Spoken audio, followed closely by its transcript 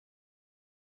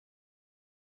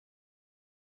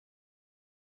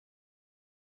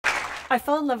I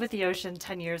fell in love with the ocean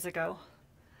 10 years ago.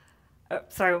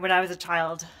 When I was a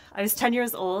child. I was 10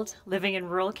 years old, living in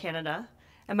rural Canada,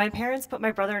 and my parents put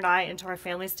my brother and I into our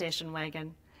family station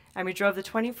wagon, and we drove the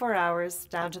 24 hours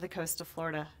down to the coast of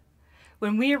Florida.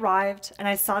 When we arrived and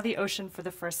I saw the ocean for the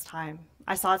first time,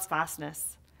 I saw its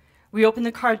vastness. We opened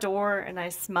the car door and I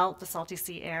smelt the salty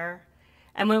sea air,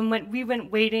 and when we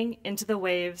went wading into the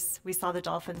waves, we saw the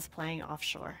dolphins playing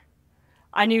offshore.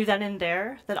 I knew then and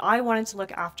there that I wanted to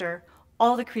look after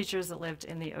all the creatures that lived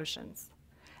in the oceans.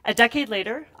 A decade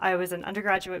later, I was an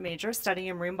undergraduate major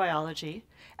studying marine biology,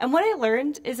 and what I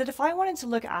learned is that if I wanted to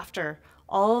look after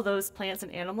all of those plants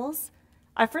and animals,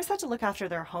 I first had to look after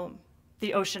their home,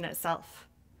 the ocean itself.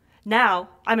 Now,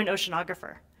 I'm an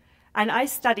oceanographer, and I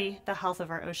study the health of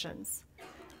our oceans.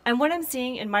 And what I'm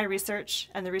seeing in my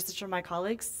research and the research of my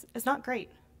colleagues is not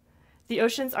great. The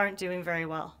oceans aren't doing very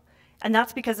well, and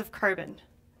that's because of carbon.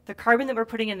 The carbon that we're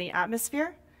putting in the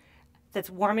atmosphere that's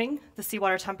warming the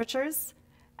seawater temperatures,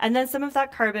 and then some of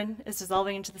that carbon is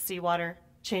dissolving into the seawater,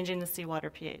 changing the seawater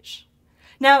pH.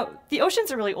 Now, the oceans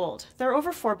are really old. They're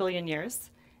over 4 billion years,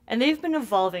 and they've been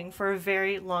evolving for a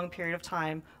very long period of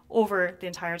time over the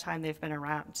entire time they've been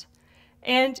around.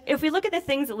 And if we look at the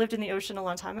things that lived in the ocean a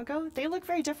long time ago, they look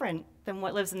very different than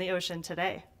what lives in the ocean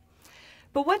today.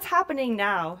 But what's happening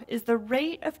now is the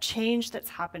rate of change that's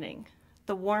happening,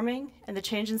 the warming and the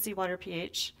change in seawater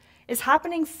pH, is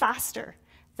happening faster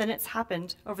than it's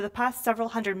happened over the past several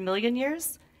hundred million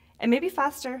years, and maybe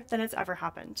faster than it's ever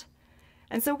happened.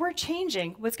 And so we're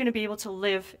changing what's going to be able to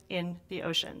live in the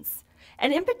oceans.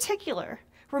 And in particular,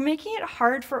 we're making it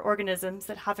hard for organisms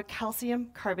that have a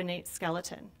calcium carbonate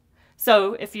skeleton.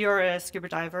 So if you're a scuba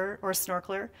diver or a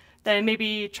snorkeler, then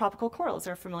maybe tropical corals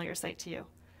are a familiar sight to you.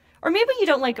 Or maybe you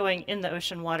don't like going in the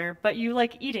ocean water, but you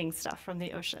like eating stuff from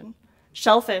the ocean.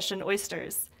 Shellfish and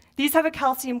oysters. These have a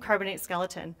calcium carbonate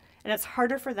skeleton, and it's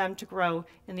harder for them to grow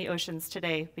in the oceans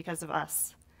today because of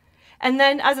us. And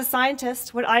then as a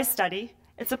scientist, what I study,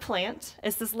 it's a plant.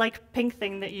 It's this like pink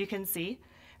thing that you can see.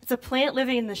 It's a plant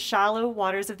living in the shallow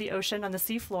waters of the ocean on the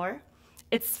seafloor.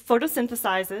 It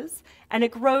photosynthesizes, and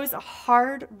it grows a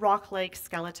hard rock-like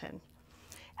skeleton.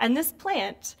 And this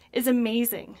plant is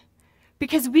amazing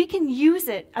because we can use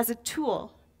it as a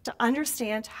tool to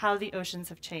understand how the oceans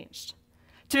have changed.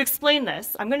 To explain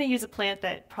this, I'm going to use a plant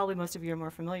that probably most of you are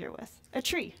more familiar with, a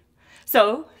tree.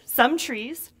 So some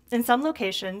trees in some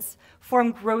locations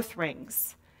form growth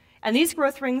rings. And these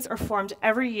growth rings are formed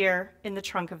every year in the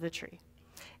trunk of the tree.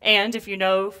 And if you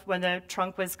know when the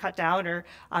trunk was cut down, or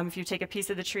if you take a piece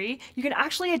of the tree, you can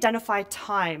actually identify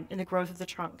time in the growth of the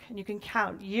trunk. And you can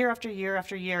count year after year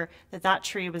after year that that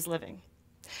tree was living.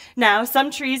 Now,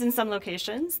 some trees in some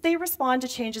locations, they respond to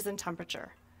changes in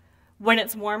temperature. When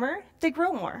it's warmer, they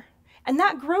grow more. And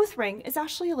that growth ring is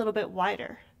actually a little bit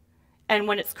wider. And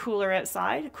when it's cooler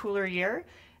outside, a cooler year,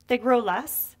 they grow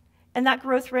less, and that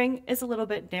growth ring is a little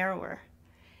bit narrower.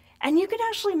 And you can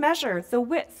actually measure the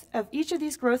width of each of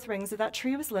these growth rings that that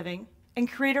tree was living and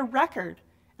create a record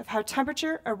of how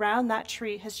temperature around that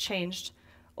tree has changed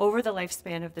over the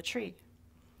lifespan of the tree.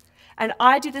 And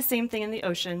I do the same thing in the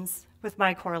oceans with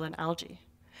my coral and algae.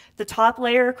 The top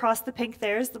layer across the pink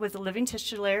there was the living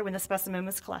tissue layer when the specimen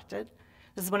was collected.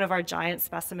 This is one of our giant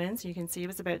specimens. You can see it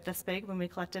was about this big when we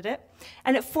collected it.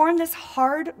 And it formed this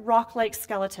hard rock-like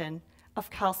skeleton of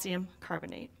calcium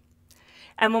carbonate.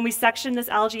 And when we section this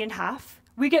algae in half,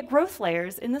 we get growth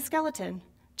layers in the skeleton,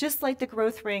 just like the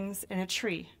growth rings in a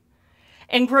tree.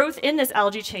 And growth in this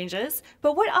algae changes,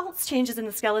 but what else changes in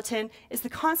the skeleton is the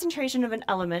concentration of an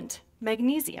element,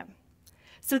 magnesium.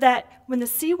 So that when the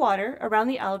seawater around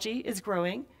the algae is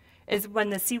growing, is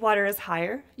when the seawater is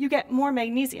higher, you get more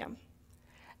magnesium.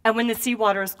 And when the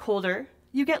seawater is colder,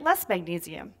 you get less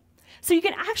magnesium. So you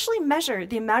can actually measure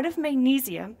the amount of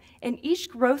magnesium in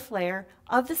each growth layer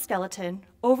of the skeleton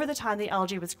over the time the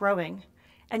algae was growing.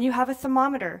 And you have a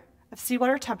thermometer of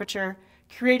seawater temperature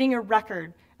creating a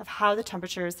record of how the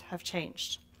temperatures have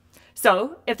changed.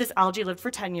 So if this algae lived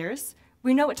for 10 years,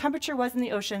 we know what temperature was in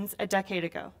the oceans a decade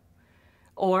ago.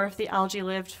 Or if the algae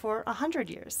lived for 100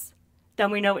 years,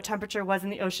 then we know what temperature was in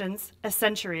the oceans a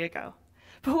century ago.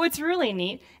 But what's really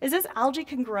neat is this algae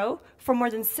can grow for more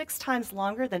than 6 times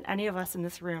longer than any of us in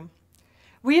this room.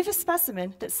 We have a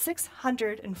specimen that's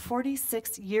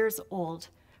 646 years old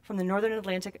from the northern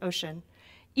Atlantic Ocean,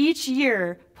 each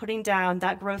year putting down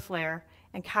that growth layer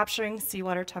and capturing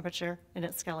seawater temperature in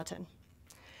its skeleton.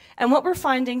 And what we're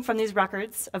finding from these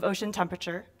records of ocean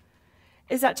temperature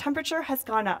is that temperature has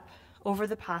gone up over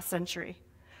the past century.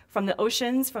 From the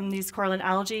oceans, from these coral and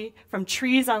algae, from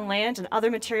trees on land and other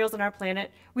materials on our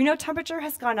planet, we know temperature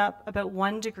has gone up about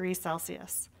 1 degree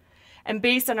Celsius. And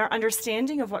based on our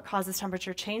understanding of what causes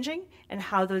temperature changing and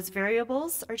how those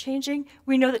variables are changing,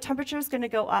 we know that temperature is going to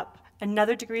go up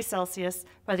another degree Celsius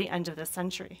by the end of this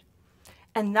century.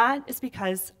 And that is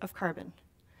because of carbon.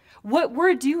 What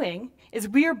we're doing is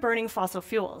we are burning fossil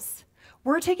fuels.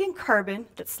 We're taking carbon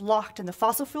that's locked in the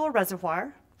fossil fuel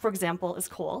reservoir, for example, is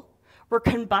coal. We're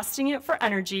combusting it for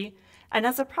energy, and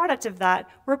as a product of that,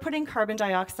 we're putting carbon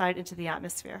dioxide into the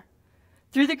atmosphere.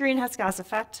 Through the greenhouse gas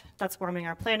effect, that's warming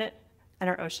our planet and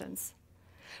our oceans.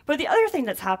 But the other thing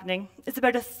that's happening is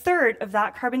about a third of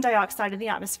that carbon dioxide in the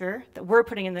atmosphere that we're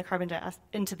putting in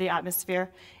into the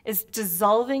atmosphere is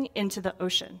dissolving into the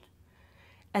ocean.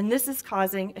 And this is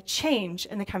causing a change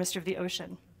in the chemistry of the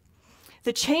ocean.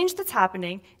 The change that's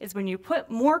happening is when you put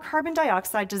more carbon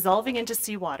dioxide dissolving into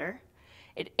seawater,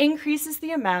 it increases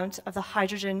the amount of the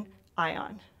hydrogen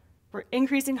ion. We're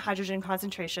increasing hydrogen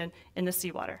concentration in the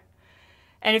seawater.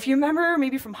 And if you remember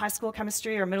maybe from high school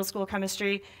chemistry or middle school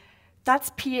chemistry,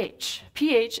 that's pH.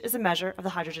 pH is a measure of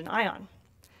the hydrogen ion.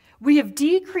 We have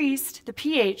decreased the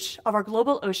pH of our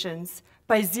global oceans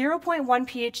by 0.1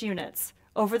 pH units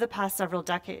over the past several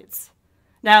decades.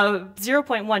 Now,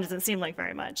 0.1 doesn't seem like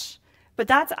very much, but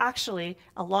that's actually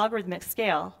a logarithmic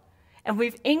scale, and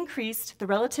we've increased the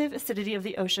relative acidity of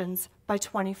the oceans by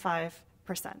 25%.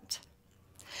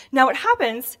 Now, what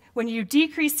happens when you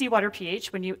decrease seawater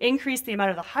pH, when you increase the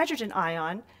amount of the hydrogen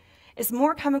ion, is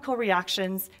more chemical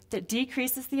reactions that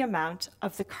decreases the amount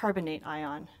of the carbonate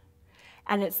ion.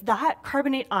 And it's that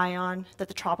carbonate ion that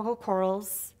the tropical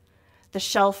corals, the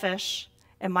shellfish,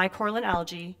 and mycorrhizal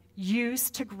algae use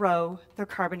to grow their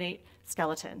carbonate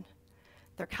skeleton.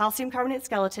 Their calcium carbonate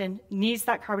skeleton needs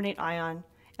that carbonate ion,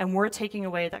 and we're taking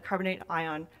away that carbonate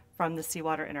ion from the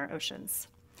seawater in our oceans.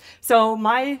 So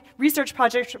my research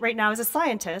project right now as a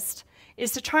scientist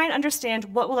is to try and understand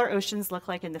what will our oceans look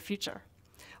like in the future.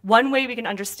 One way we can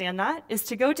understand that is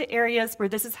to go to areas where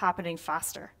this is happening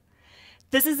faster.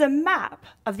 This is a map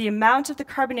of the amount of the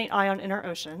carbonate ion in our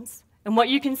oceans, and what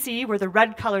you can see where the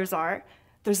red colors are,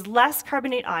 there's less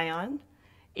carbonate ion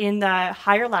in the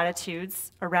higher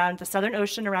latitudes around the Southern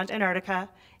Ocean, around Antarctica,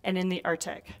 and in the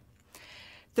Arctic.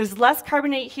 There's less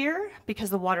carbonate here because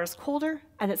the water is colder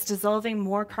and it's dissolving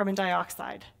more carbon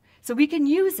dioxide. So we can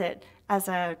use it as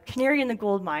a canary in the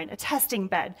gold mine, a testing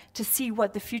bed to see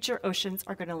what the future oceans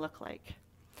are going to look like.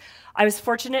 I was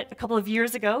fortunate a couple of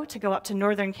years ago to go up to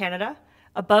northern Canada,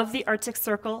 above the Arctic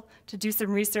Circle, to do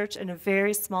some research in a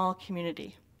very small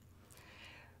community.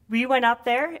 We went up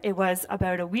there, it was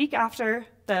about a week after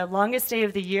the longest day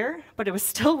of the year, but it was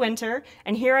still winter,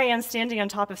 and here I am standing on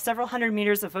top of several hundred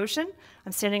meters of ocean.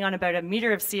 I'm standing on about a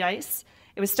meter of sea ice.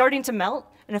 It was starting to melt,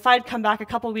 and if I had come back a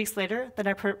couple weeks later, then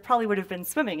I probably would have been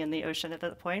swimming in the ocean at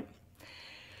that point.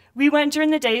 We went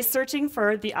during the day searching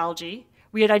for the algae.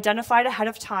 We had identified ahead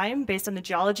of time, based on the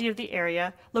geology of the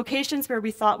area, locations where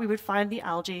we thought we would find the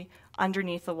algae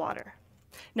underneath the water.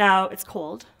 Now, it's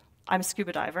cold. I'm a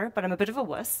scuba diver, but I'm a bit of a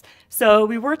wuss. So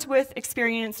we worked with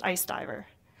experienced ice diver.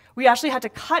 We actually had to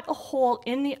cut a hole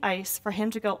in the ice for him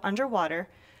to go underwater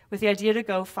with the idea to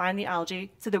go find the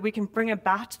algae so that we can bring it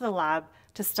back to the lab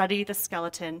to study the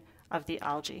skeleton of the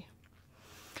algae.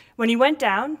 When he went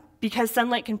down, because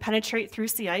sunlight can penetrate through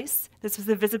sea ice, this was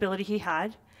the visibility he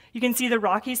had. You can see the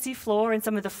rocky sea floor and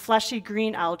some of the fleshy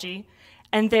green algae.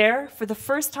 And there, for the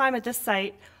first time at this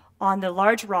site, on the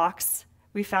large rocks,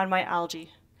 we found my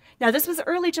algae. Now, this was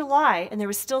early July, and there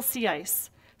was still sea ice.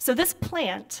 So this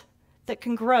plant that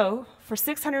can grow for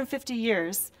 650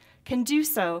 years can do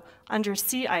so under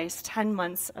sea ice 10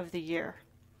 months of the year.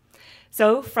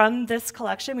 So from this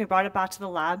collection, we brought it back to the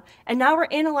lab, and now we're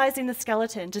analyzing the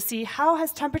skeleton to see how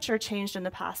has temperature changed in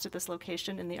the past at this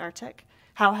location in the Arctic,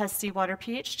 how has seawater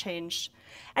pH changed,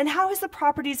 and how is the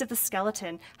properties of the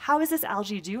skeleton, how is this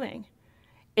algae doing?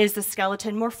 Is the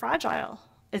skeleton more fragile?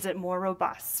 Is it more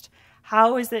robust?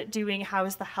 How is it doing? How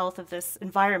is the health of this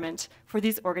environment for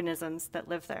these organisms that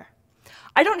live there?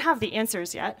 I don't have the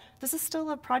answers yet. This is still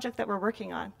a project that we're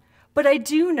working on. But I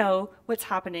do know what's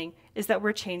happening is that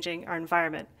we're changing our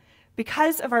environment.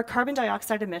 Because of our carbon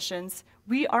dioxide emissions,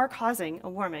 we are causing a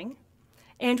warming,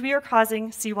 and we are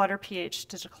causing seawater pH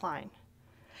to decline.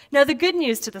 Now, the good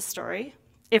news to this story,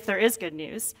 if there is good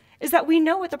news, is that we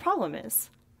know what the problem is.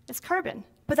 It's carbon.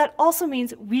 But that also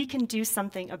means we can do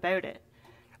something about it.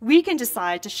 We can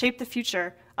decide to shape the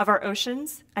future of our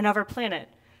oceans and of our planet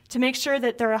to make sure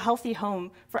that they're a healthy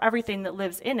home for everything that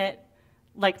lives in it,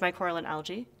 like mycorrhizal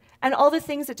algae, and all the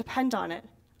things that depend on it,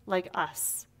 like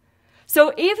us.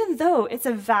 So even though it's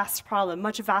a vast problem,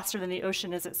 much vaster than the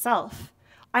ocean is itself,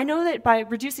 I know that by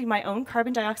reducing my own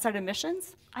carbon dioxide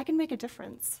emissions, I can make a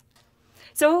difference.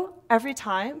 So every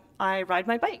time I ride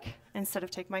my bike instead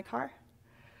of take my car,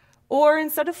 or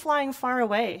instead of flying far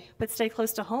away but stay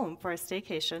close to home for a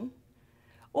staycation,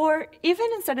 or even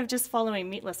instead of just following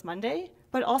Meatless Monday,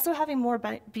 but also having more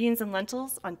beans and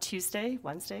lentils on Tuesday,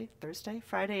 Wednesday, Thursday,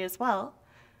 Friday as well,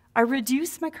 I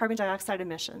reduce my carbon dioxide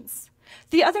emissions.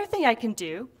 The other thing I can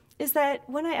do is that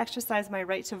when I exercise my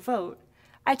right to vote,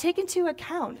 I take into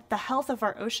account the health of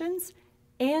our oceans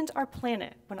and our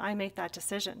planet when I make that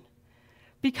decision.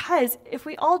 Because if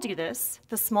we all do this,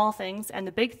 the small things and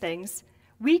the big things,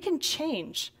 we can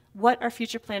change what our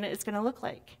future planet is going to look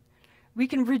like. We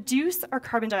can reduce our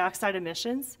carbon dioxide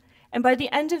emissions, and by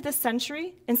the end of this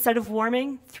century, instead of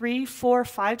warming 3, 4,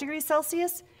 5 degrees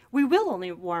Celsius, we will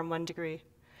only warm 1 degree.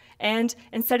 And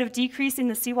instead of decreasing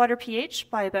the seawater pH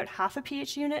by about half a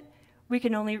pH unit, we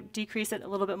can only decrease it a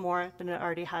little bit more than it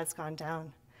already has gone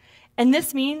down. And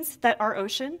this means that our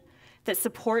ocean, that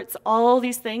supports all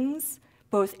these things,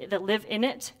 both that live in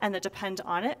it and that depend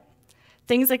on it,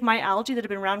 things like my algae that have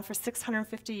been around for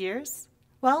 650 years,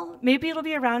 well, maybe it'll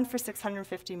be around for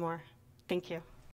 650 more. Thank you.